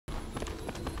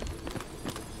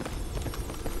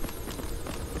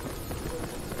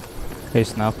Hey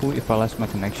Snafu, if I lost my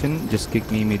connection, just kick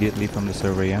me immediately from the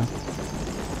server, yeah?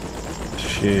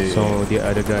 Shit. So the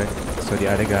other guy,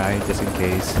 just in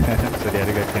case, so the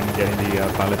other guy can get in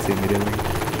the pilots immediately.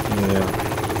 Yeah.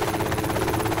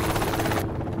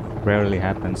 Rarely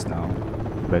happens now,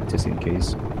 but just in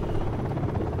case.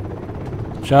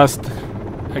 Just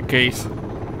a case.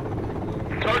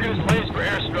 Target is placed for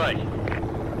airstrike.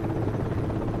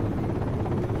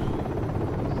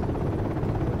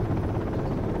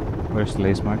 Where's the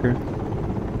lace marker?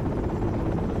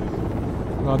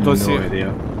 No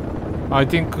idea. I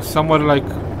think somewhere like...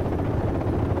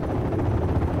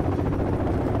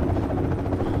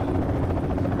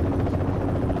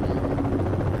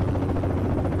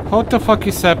 What the fuck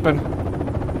is happening?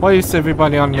 Why is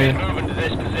everybody on me? Move into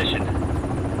this position.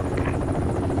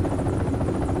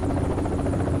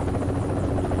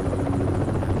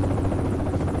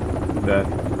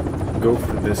 Go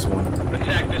for this one.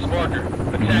 Attack this marker.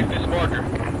 Attack this marker.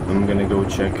 I'm gonna go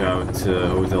check out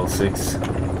Hotel 6.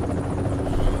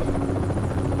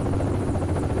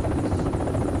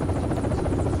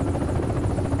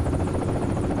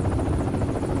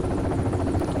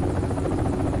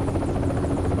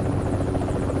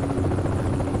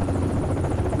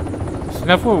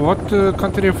 Snafu, what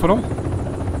country are you from?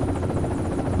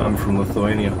 I'm from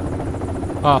Lithuania.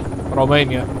 Ah,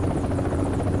 Romania.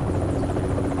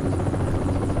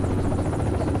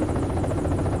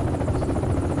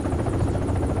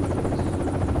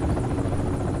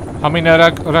 How many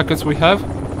rockets we have? 4.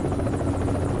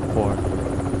 4,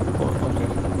 okay.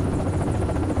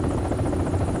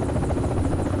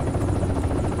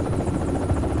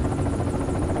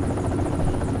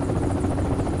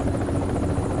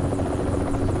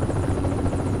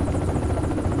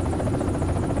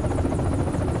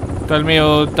 Tell me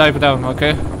you dive down,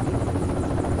 okay?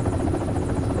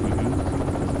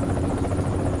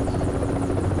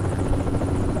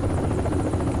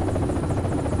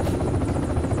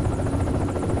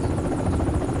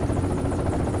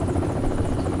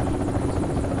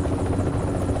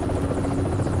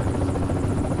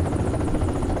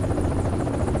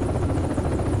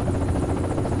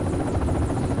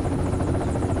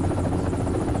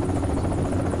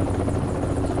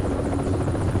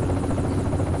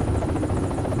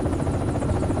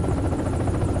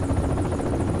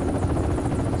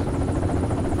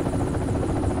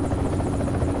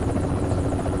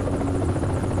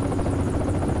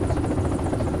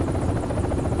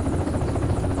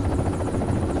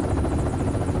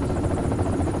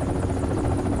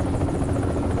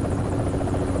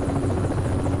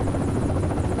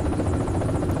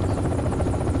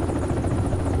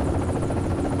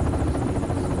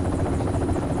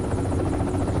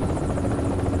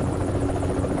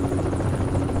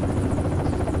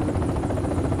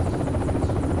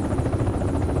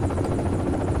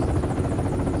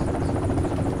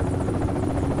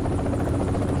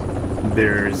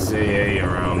 There's AA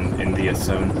around India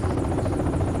 7.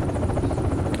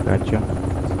 Gotcha.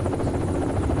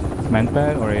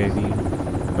 Manpad or AV?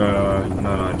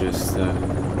 No, just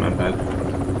Manpad.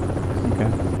 Okay.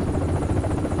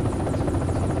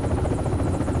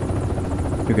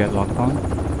 You get locked on?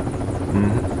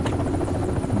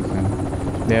 Mm-hmm. Okay.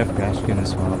 They have Gashkin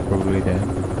as well, probably dead.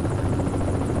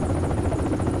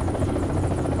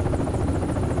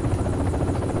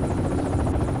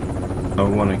 I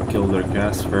want to kill their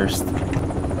gas first.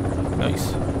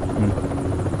 Nice.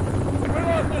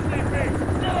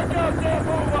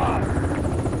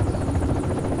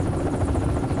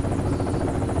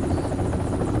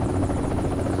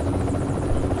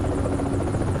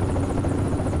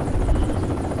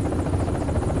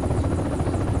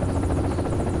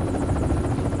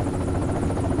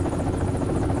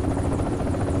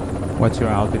 What's your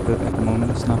altitude at the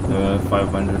moment, Snafu?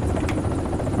 500.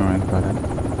 Alright, got it.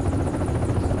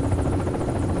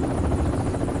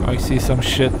 I see some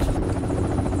shit. We're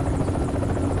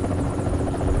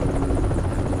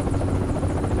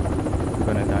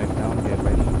gonna dive down, get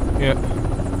ready. Yeah.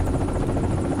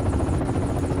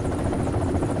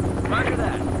 Roger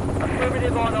that.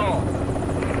 Affirmative on all.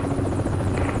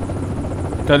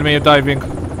 Tell me you're diving.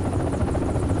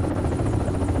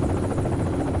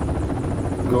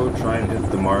 Go try and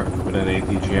hit the mark with an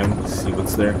ATGM, see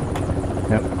what's there.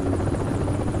 Yep.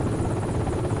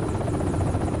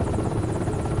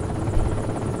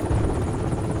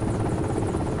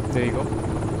 There you go.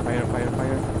 Fire, fire,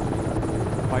 fire.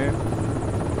 Fire.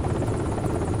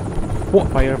 What?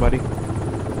 Fire, buddy.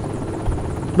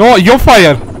 No, you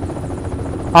fire!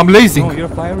 I'm lasing. No, you're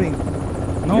firing.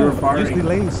 No, You're firing. use the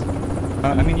lace.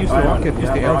 I mean, use the rocket. Use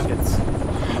the rockets.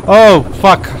 Oh,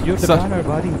 fuck. You're the So- gunner,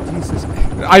 buddy. Jesus.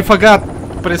 I forgot.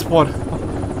 Press 4.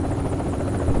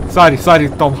 Sorry,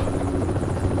 Tom.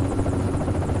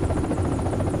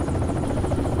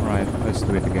 Alright, let's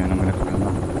do it again. I'm gonna climb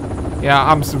now. Yeah,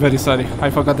 I'm very sorry. I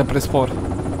forgot to press 4.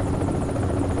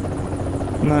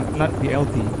 Not the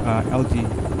LG. LG.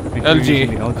 Make sure LG. you're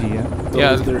using the LG, yeah. So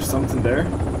Yeah. is there something there?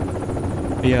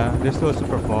 Yeah, there's still a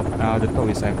super fog. The tow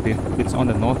is active. It's on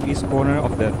the northeast corner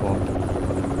of that fog.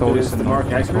 Tow Is in the mark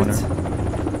northeast accurate?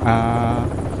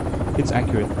 It's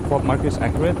accurate. Fog mark is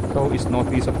accurate. Tow is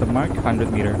northeast of the mark,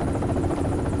 100 meter.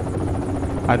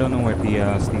 I don't know where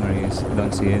the stinger is.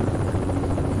 Don't see it.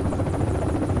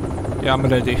 Yeah, I'm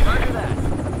ready.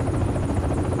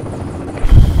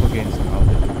 We'll gain some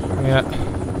altitude. Yeah.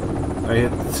 I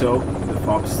hit the toe. The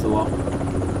fog's still up.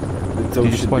 The toe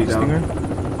Did you should spot be the down. stinger?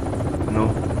 No.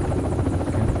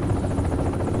 Okay.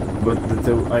 But the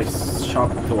toe, I shot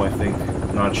the toe, I think.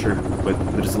 Not sure, but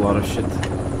there's a lot of shit.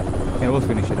 Yeah, we'll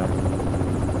finish it up.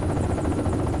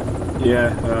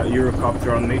 Yeah,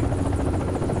 Eurocopter on me.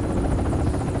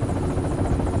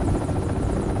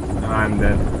 I'm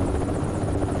dead.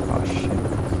 Oh shit.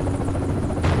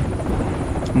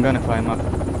 I'm gonna climb up.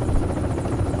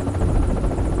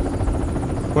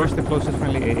 Where's the closest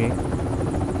friendly AA?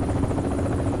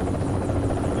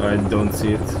 I don't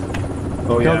see it.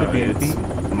 Oh Tell yeah, the BNP. it's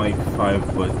Mike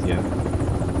 5, but yeah.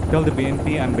 Tell the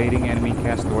BNP I'm baiting enemy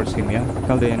cast towards him, yeah?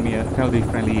 Tell the enemy, tell the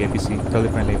friendly APC. Tell the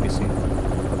friendly APC.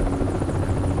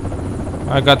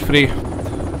 I got free.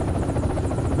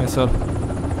 Missile.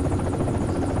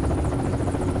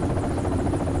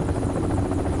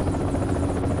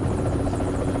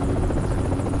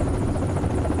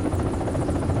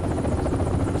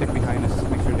 Check behind us.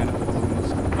 Make sure they're not following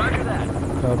us. Roger that.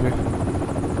 Copy.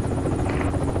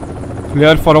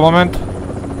 Clear for a moment.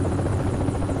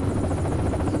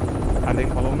 Are they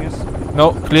following us?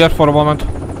 No, clear for a moment.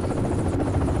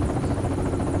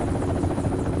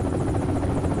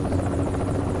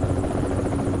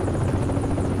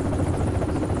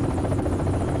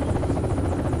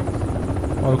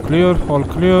 All clear, all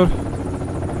clear.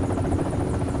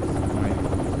 Alright.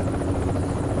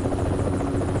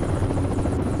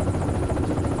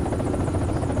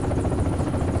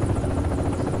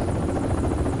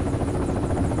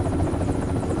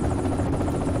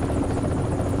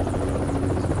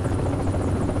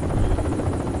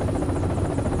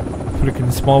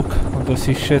 Freaking smoke. I don't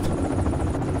see shit.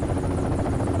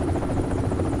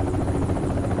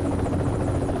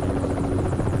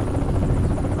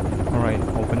 Alright,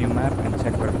 open your map and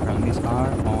check where friendlies are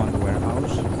on the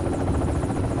warehouse.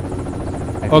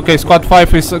 Okay, squad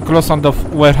 5 is close on the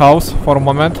warehouse for a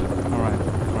moment. Alright.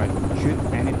 Shoot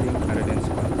anything other than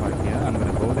squad 5, yeah? I'm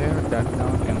gonna go there, duck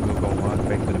down, and we'll go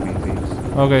back to the main base.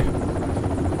 Okay.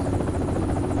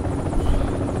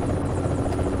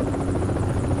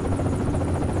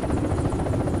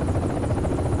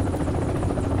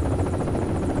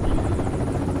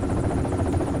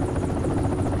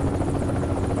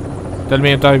 Tell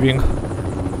me diving.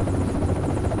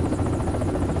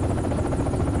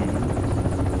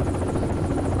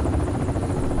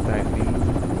 Diving.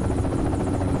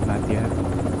 Not yet.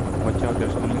 Watch out,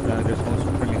 there's also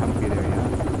friendly Humvee there,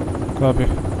 yeah? Copy.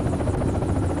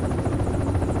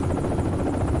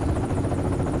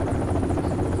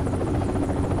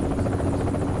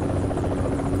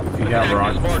 If you got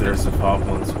rockets, there's a fog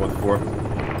on squad 4.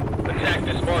 Attack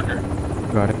this marker.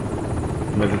 Got it.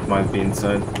 But it might be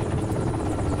inside.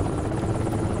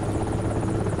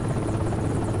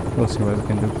 We'll see what we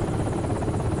can do.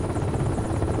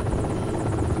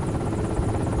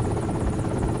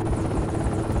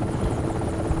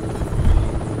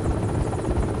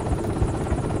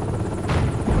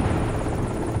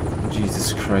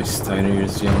 Jesus Christ, Steiner, you're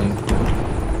yelling.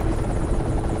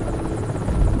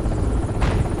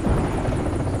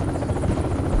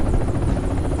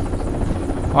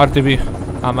 RTB.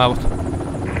 I'm out.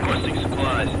 Requesting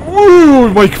supplies. Oh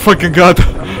my fucking god.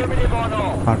 Affirmative on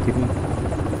all. RTB.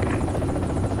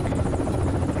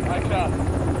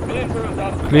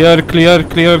 Clear, clear,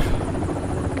 clear.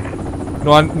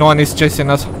 No one is chasing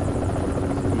us.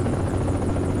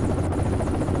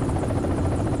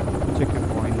 Check your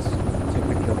points. Check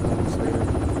the kill points later.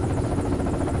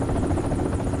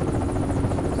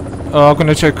 I'm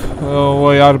gonna check.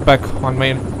 We are back on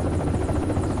main.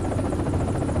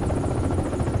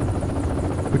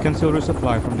 We can still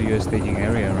resupply from the US staging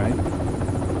area, right?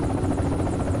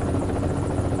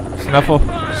 Snaffle.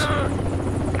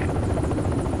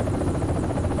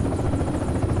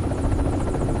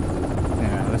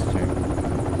 Yeah, let's check.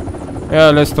 Yeah,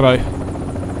 let's try.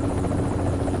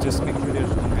 Just make sure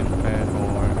there's no Manfred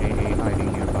or AA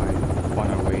hiding nearby on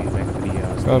our way back to the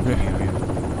Copy. staging area.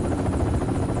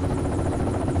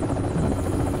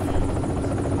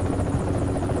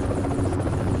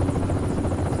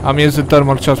 I'm using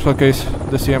thermal just for case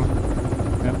the CM.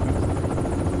 Yep.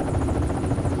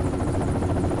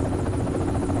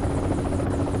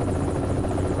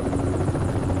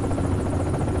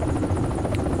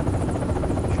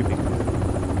 Should be good.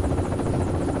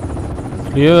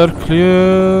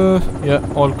 Clear. Yeah,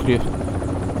 all clear.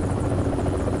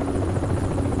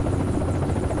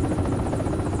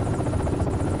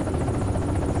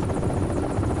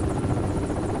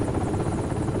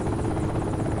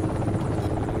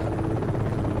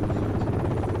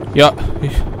 Yeah,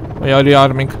 we are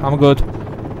rearming. I'm good.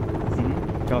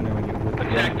 Tell me when you're good.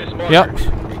 Attack this marker. Yeah,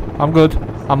 I'm good.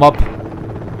 I'm up.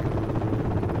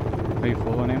 Are you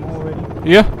full on ammo already?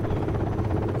 Yeah,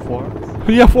 4?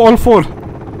 yeah, all 4. Oh,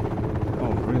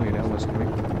 really? That was quick.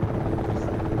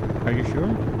 Are you sure?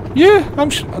 Yeah,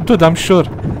 dude, I'm sure.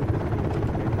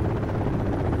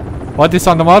 What is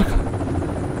on the mark?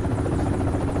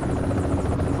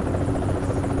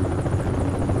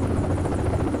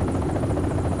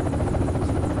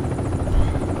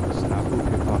 Snapple, if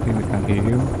you're talking, we can't hear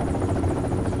you.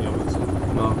 Yeah, what's up?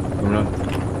 No, I'm not.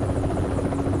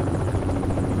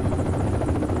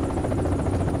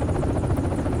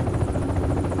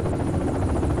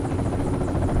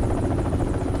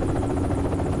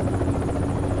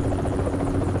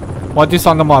 What is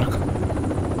on the mark?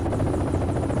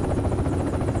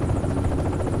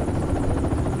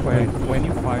 Wait, when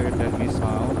you fired that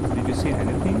missile, did you see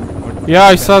anything? Or Yeah,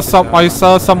 I did saw you some. just, I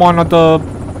saw someone on the,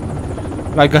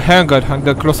 like a hangar, and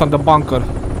they're close on the bunker. Okay.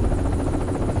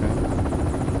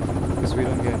 Because we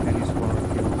don't get any score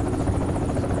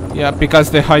or kill. Yeah,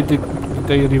 because they hide it.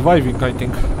 They reviving, I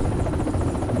think.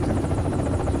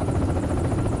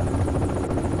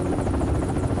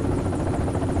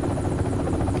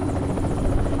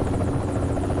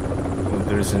 Well,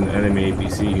 there's an enemy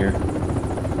APC here.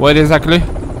 Where exactly?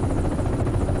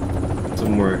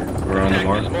 Somewhere around the Attack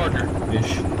mark this marker.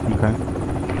 ish. Okay.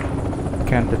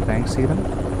 Can't the tank see them?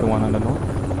 The one on the north?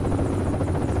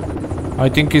 I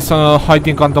think he's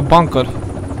hiding on the bunker.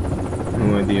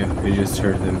 No idea. I just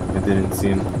heard him. I didn't see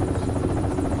him.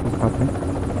 Copy.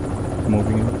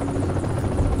 Moving in.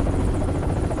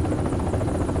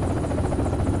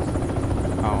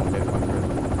 Oh, that one.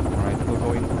 Alright, we'll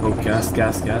go in. Oh, gas.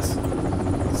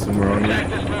 Somewhere on Attack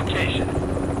here. this location.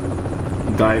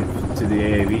 Dive to the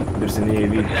AAV. There's an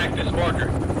AAV. Attack this marker.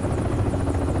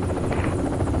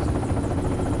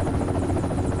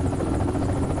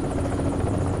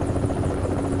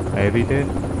 Heavy dead.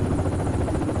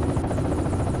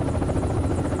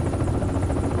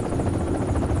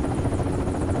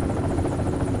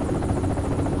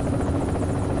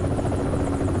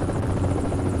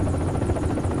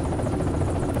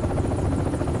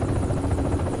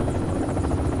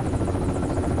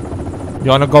 You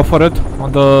wanna go for it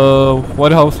on the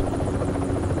warehouse?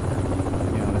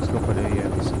 Yeah, let's go for the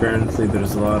AFC. Apparently,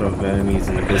 there's a lot of enemies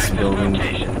in this Attack this building.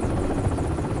 location.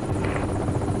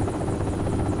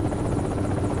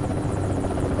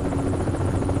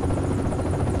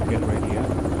 Get ready,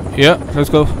 yeah? Yeah, let's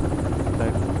go.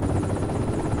 Dive.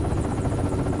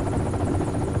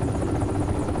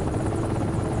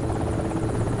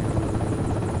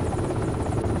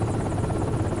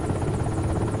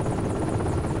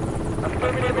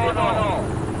 Affirmative on all.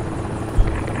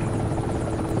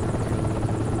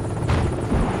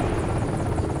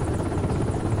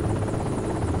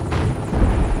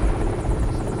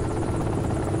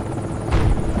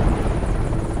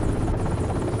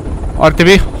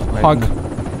 RTV, Right hug. now.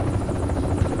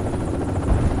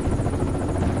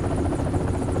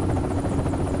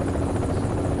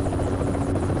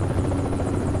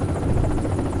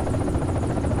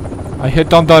 I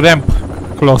hit on the ramp,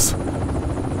 close.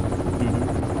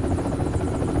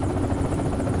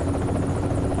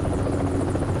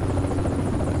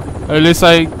 At least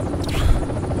I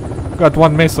got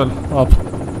one missile up. It's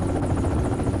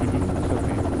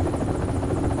okay.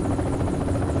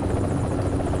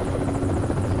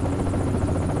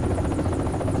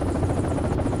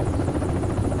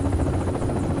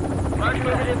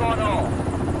 Affirmative on all.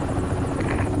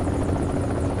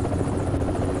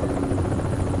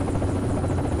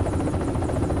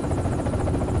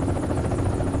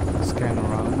 Scan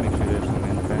around, make sure there's no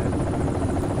man pad.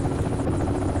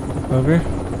 Okay.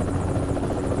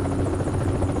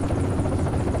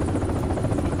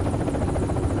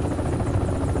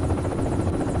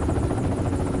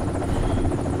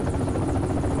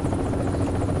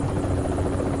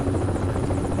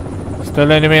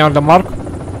 Still enemy on the mark?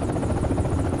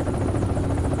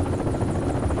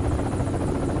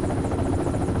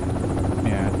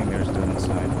 Yeah, I think they're still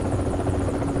inside.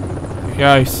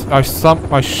 Yeah,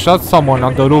 I shot someone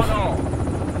on the roof. On all.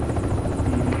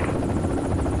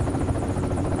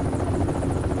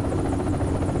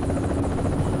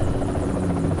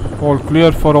 All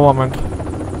clear for a moment.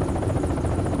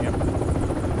 Yep.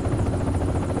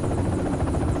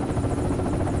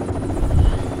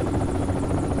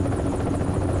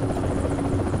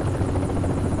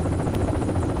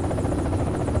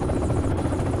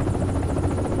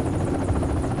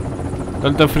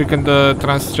 Tell the freaking the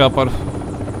trans chopper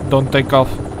don't take off.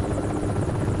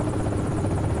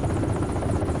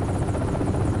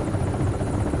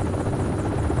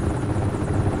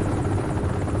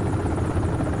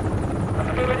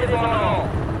 Affirmative on all.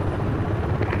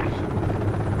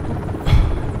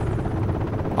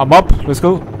 I'm up, let's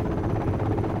go.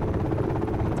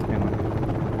 Hang on.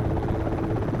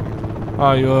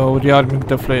 Ah, you rearming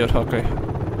the flare, okay.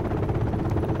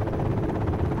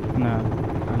 No,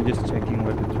 I'm just checking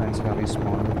where the transcal is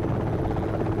spawned.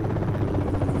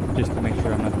 Just to make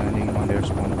sure I'm not landing on their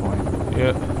spawn point.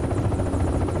 Yeah.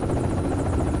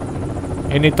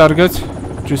 Any targets?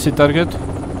 Juicy target?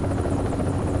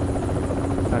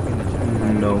 Back in the chat.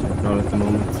 No, not at the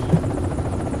moment.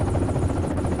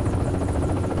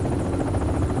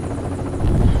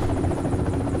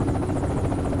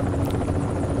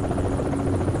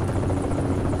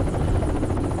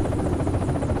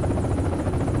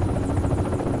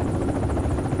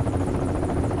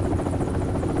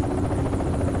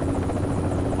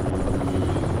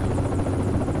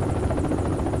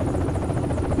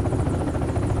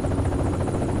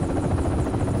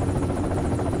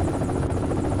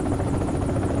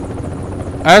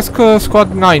 Ask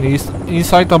squad 9, is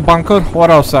inside a bunker or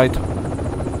outside?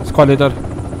 Squad leader.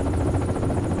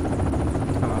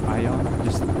 Ion,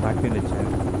 just type in the chat. I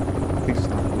think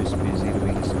Snap is busy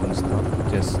doing his own stuff.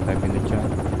 Just type in the chat.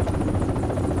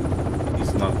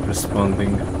 He's not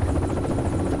responding.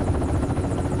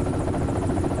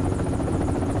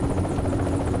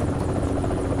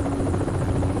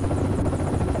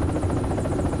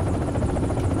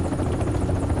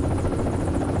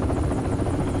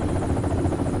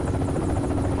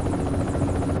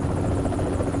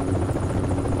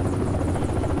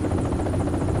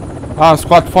 Ah,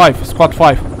 squad 5, squad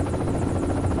 5.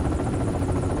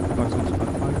 What's on spot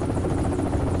 5?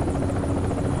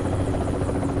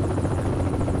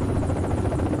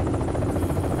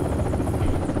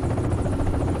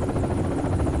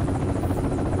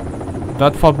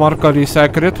 That fob marker is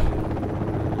accurate.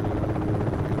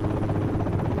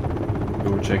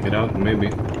 Go check it out, maybe.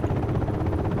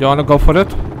 You wanna go for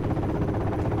it?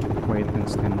 Wait and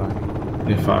stand by.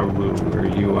 If I were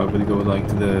you, I would go like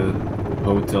to the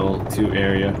Hotel 2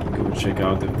 area. Go check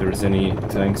out if there's any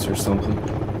tanks or something.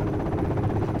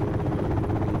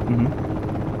 Mm-hmm.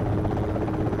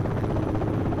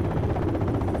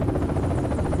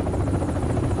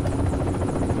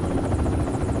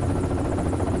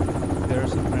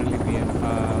 There's a friendly BM,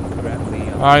 Bradley.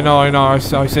 I know. I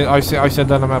see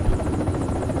that on the map.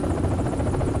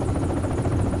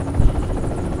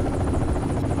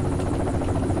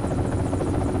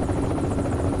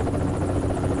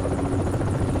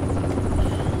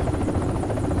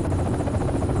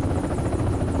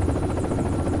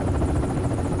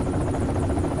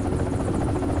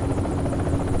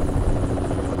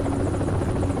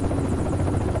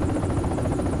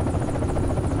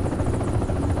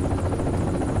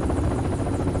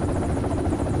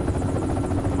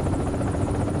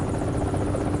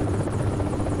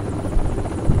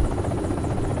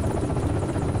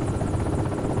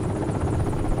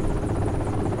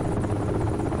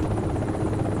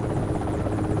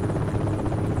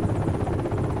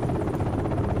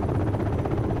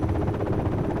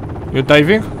 You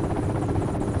diving?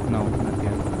 No, not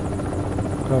yet.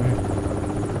 Copy.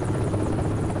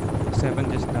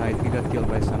 7 just died. He got killed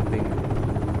by something.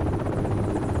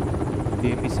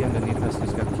 The APC underneath us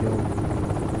just got killed.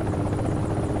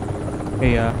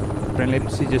 Hey, friendly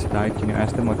APC just died. Can you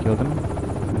ask them what killed them?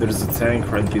 There's a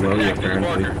tank right below you, Attack this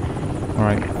apparently. marker.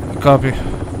 Alright. Copy.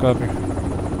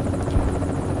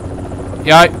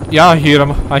 Yeah, I hear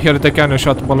him. I hear the cannon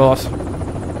shot below us.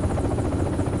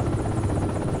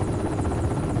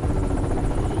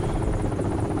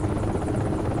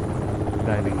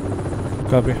 Diving.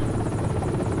 Copy.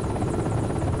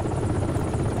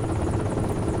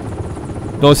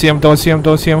 Don't see him. Front,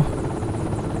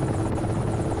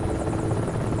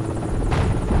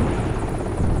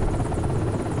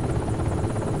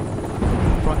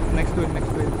 next to it. Miss.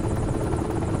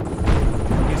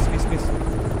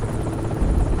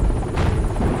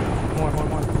 More.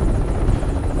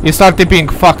 He start tipping.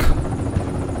 Fuck.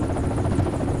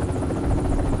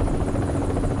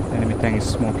 Enemy tank is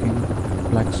smoking.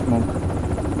 Black smoke.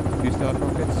 Do you still have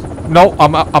rockets? No,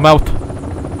 I'm out.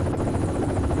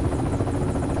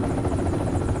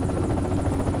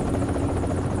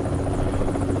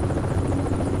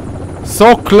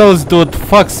 So close, dude.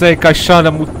 Fuck's sake, I shot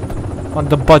him on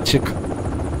the butt cheek.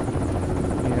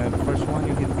 Yeah, the first one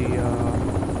you hit the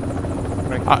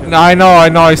right I know,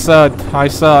 I saw it. I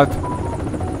saw it.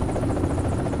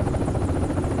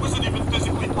 Was it even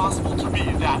physically possible to be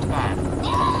that bad?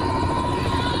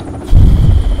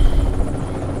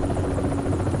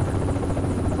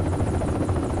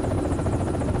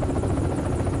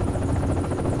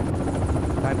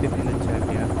 Type it in the chat,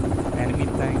 yeah. Enemy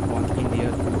tank on India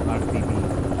to RTB.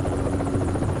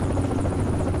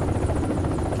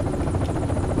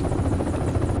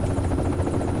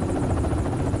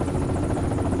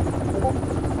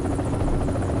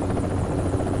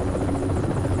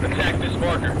 Attack this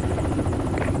marker.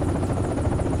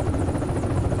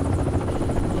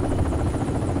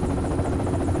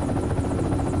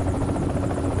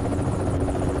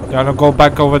 You wanna go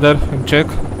back over there and check?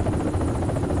 After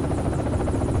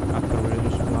we're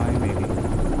supply, maybe.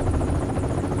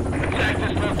 Attack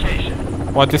this location.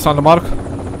 What is on the mark?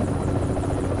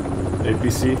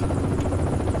 APC.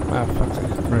 Ah, fuck's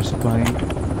sake. We're supplying.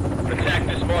 Attack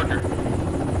this marker.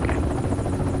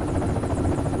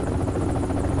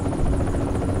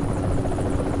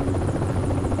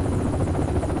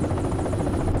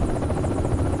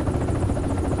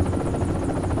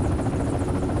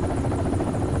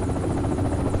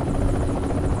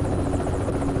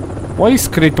 Why is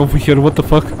Crate over here? What the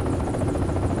fuck?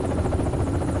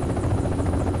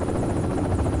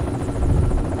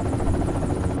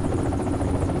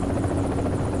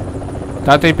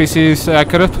 That APC is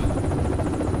accurate?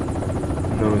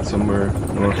 No, it's somewhere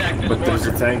north. Attack this But there's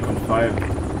a marker. tank on 5.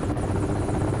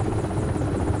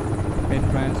 Hey,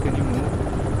 friends, can you move?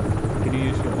 Can you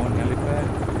use your own helipad?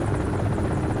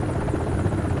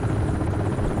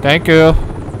 Thank you.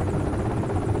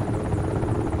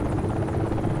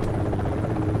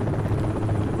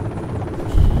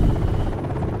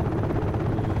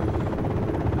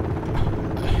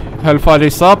 Hellfire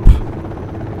is up.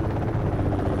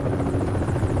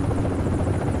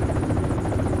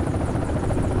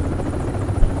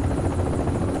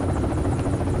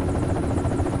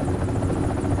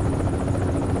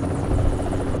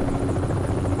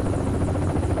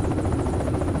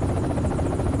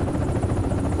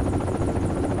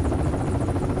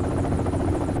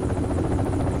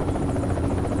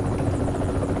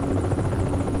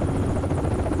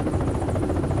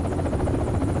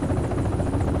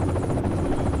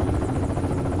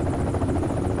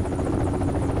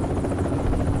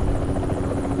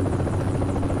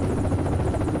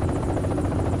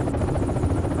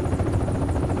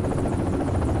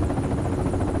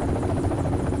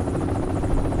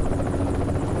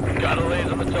 Got a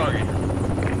laser on the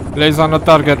target. Lays on the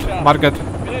target. Market.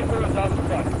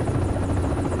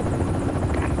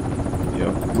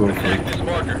 Yeah, go for Attack it. this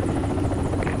marker.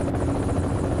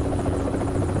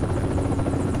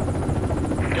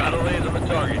 Got a laser on the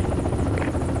target.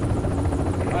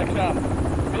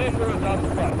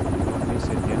 Use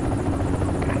it, yeah.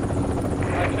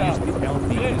 Use the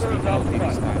LT. Use the LT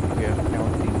this time. Yeah,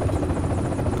 LT.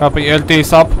 Copy. LT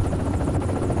is up.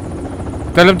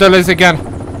 Tell him to lays again.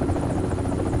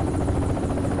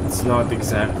 It's not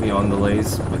exactly on the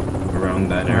lays, but around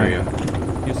that area.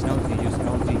 Use LT. Use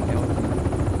LT.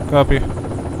 LT. Copy.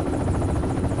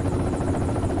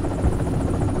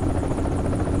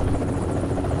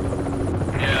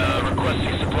 Yeah,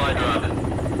 requesting supply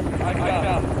drop.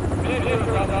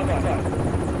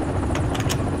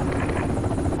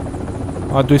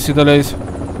 How do you see the lays?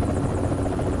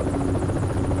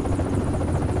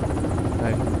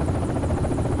 Right.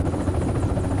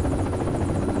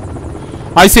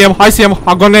 I see him. I see him.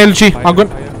 I'm gonna LG. Fire, I'm gonna.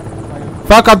 fire,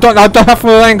 fire. Fuck! I don't have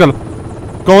full angle.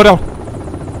 Go down.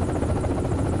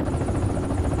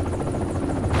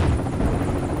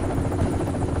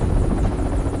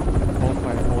 Hold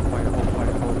fire, hold fire, hold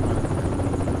fire, hold fire.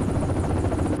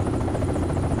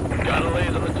 Got a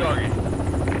laser on the target.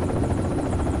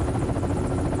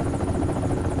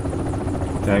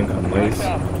 Tank on lays.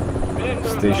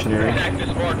 Stationary. Attack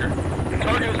this marker.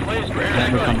 Target is placed for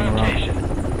Enemy airstrike coming around.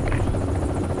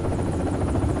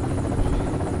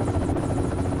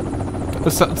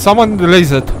 location. Someone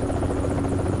lays it.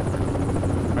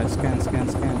 Right, scan, scan,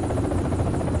 scan.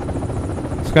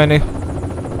 Scanning.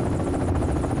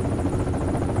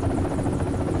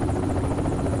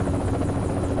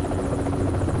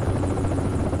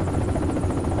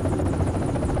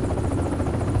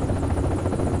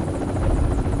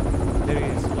 There he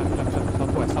is. Left, left, left.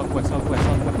 Southwest, southwest, southwest,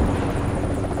 southwest.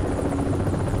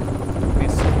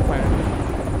 Miss. Fire.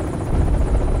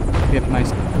 Yep,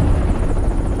 nice.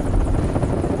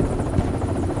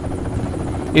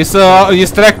 He's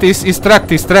tracked.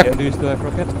 He's tracked. Do you still have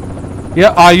rocket?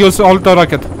 Yeah, I use all the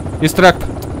rocket. He's tracked.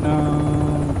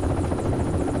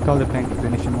 Call the tank to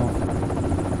finish him off.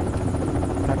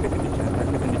 Type it in the chat, type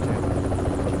it in the chat.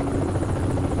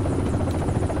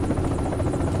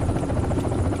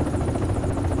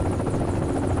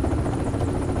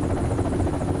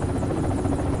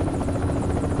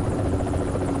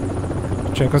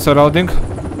 Check on surrounding.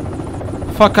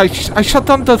 Fuck, I shut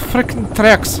down the freaking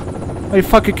tracks. Are you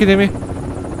fucking kidding me?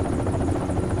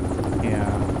 Yeah.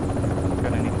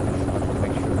 Gonna need to shot to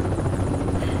make sure.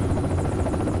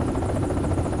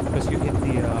 Because you hit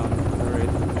the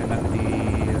turret and not the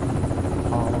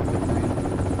hull of the tank.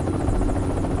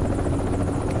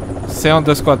 Stay on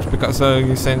the squad because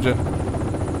his engine.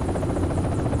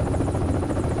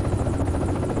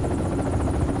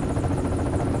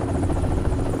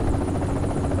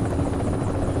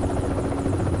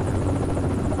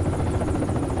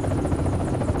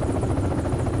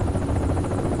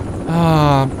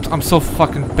 I'm so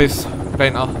fucking pissed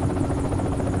right now.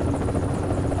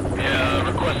 Yeah,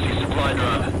 requesting supply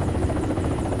drop.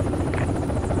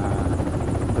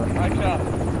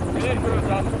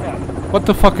 What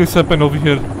the fuck is happening over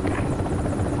here?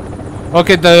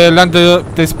 Okay, they land.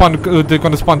 They spawn. They're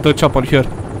gonna spawn the chopper here.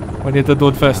 We need to do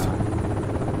it fast. No.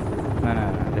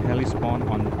 The heli spawn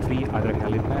on 3 other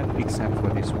helipads except for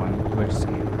this one. We're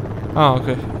safe. Ah,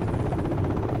 okay.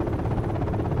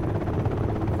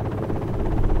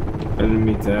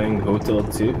 Enemy tank, Hotel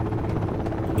 2.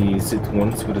 He's hit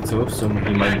once with a toe, so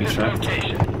he might be trapped.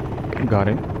 Location. Got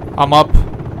it. I'm up.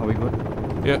 Are we good?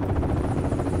 Yeah.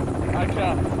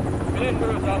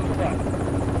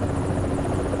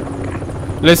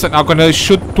 Listen, I'm gonna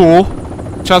shoot 2.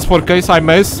 Just for case I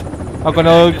miss. I'm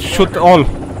gonna shoot all.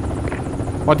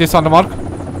 What is on the mark?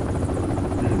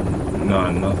 No,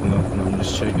 nothing. I'm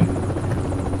just checking.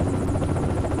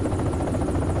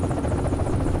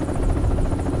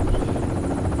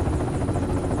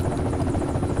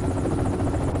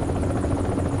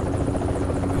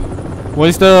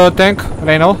 Where's the tank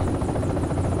right now? No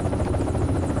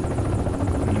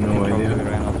Probably idea.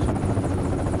 ran off somewhere.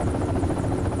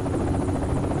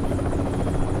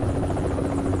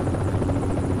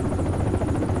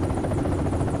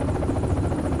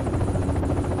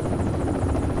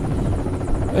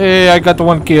 Hey, I got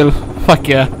 1 kill. Fuck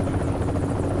yeah.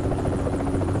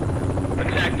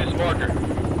 Attack this marker.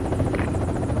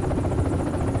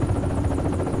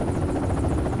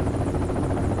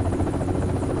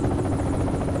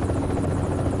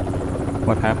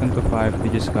 What happened to 5? They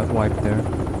just got wiped there.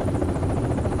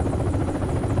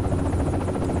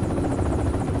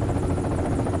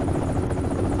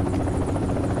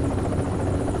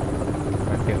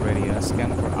 Right, get ready.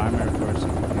 Scan for armor first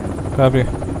if you can. Copy.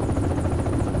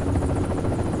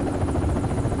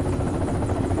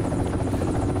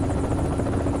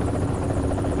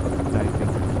 Dive in.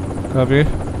 Copy.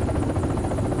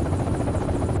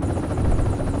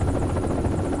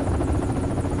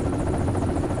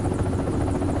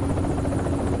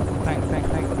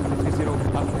 Tank. 50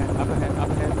 up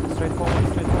ahead. Straight forward.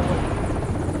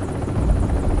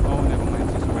 Oh, never mind.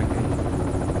 Just wreckage.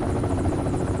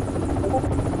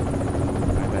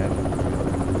 My bad.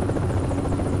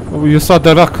 Oh, you saw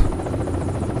the rock.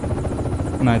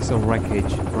 No, it's a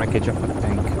wreckage. Wreckage of a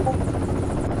tank.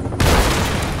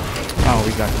 Oh,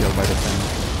 we got killed by the tank.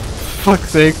 Fuck's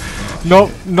sake. No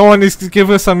one is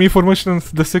giving us some information on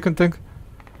the second tank.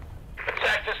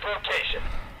 Attack this location.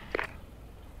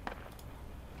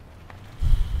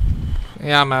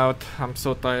 Yeah, I'm out. I'm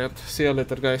so tired. See you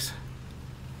later, guys.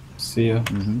 See ya.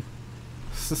 Mm-hmm.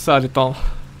 Sorry, Tom.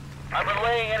 I'm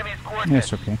relaying enemy's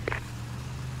coordinates. Yes, okay.